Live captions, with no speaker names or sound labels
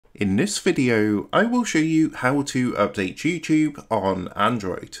In this video, I will show you how to update YouTube on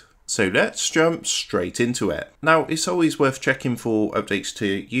Android. So let's jump straight into it. Now, it's always worth checking for updates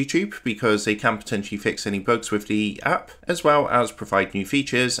to YouTube because they can potentially fix any bugs with the app, as well as provide new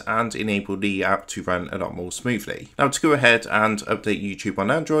features and enable the app to run a lot more smoothly. Now, to go ahead and update YouTube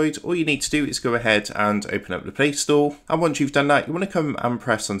on Android, all you need to do is go ahead and open up the Play Store. And once you've done that, you want to come and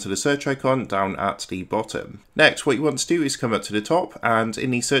press onto the search icon down at the bottom. Next, what you want to do is come up to the top and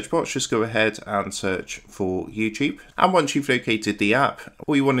in the search box, just go ahead and search for YouTube. And once you've located the app,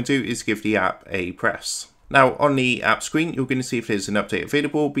 all you want to do is give the app a press. Now on the app screen, you're going to see if there's an update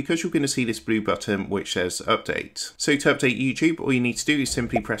available because you're going to see this blue button which says update. So to update YouTube, all you need to do is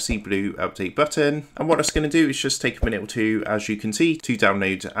simply press the blue update button. And what it's going to do is just take a minute or two, as you can see, to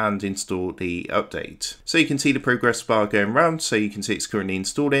download and install the update. So you can see the progress bar going around, so you can see it's currently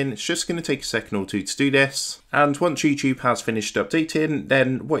installing. It's just going to take a second or two to do this. And once YouTube has finished updating,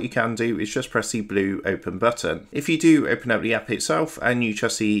 then what you can do is just press the blue open button. If you do open up the app itself and you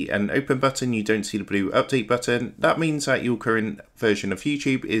just see an open button, you don't see the blue update button, that means that your current version of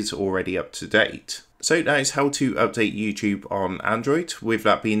YouTube is already up to date. So that is how to update YouTube on Android. With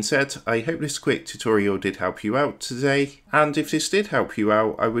that being said, I hope this quick tutorial did help you out today. And if this did help you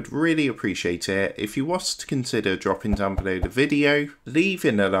out, I would really appreciate it if you was to consider dropping down below the video,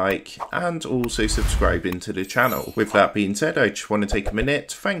 leaving a like, and also subscribing to the channel. With that being said, I just want to take a minute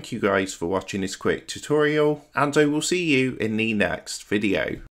to thank you guys for watching this quick tutorial, and I will see you in the next video.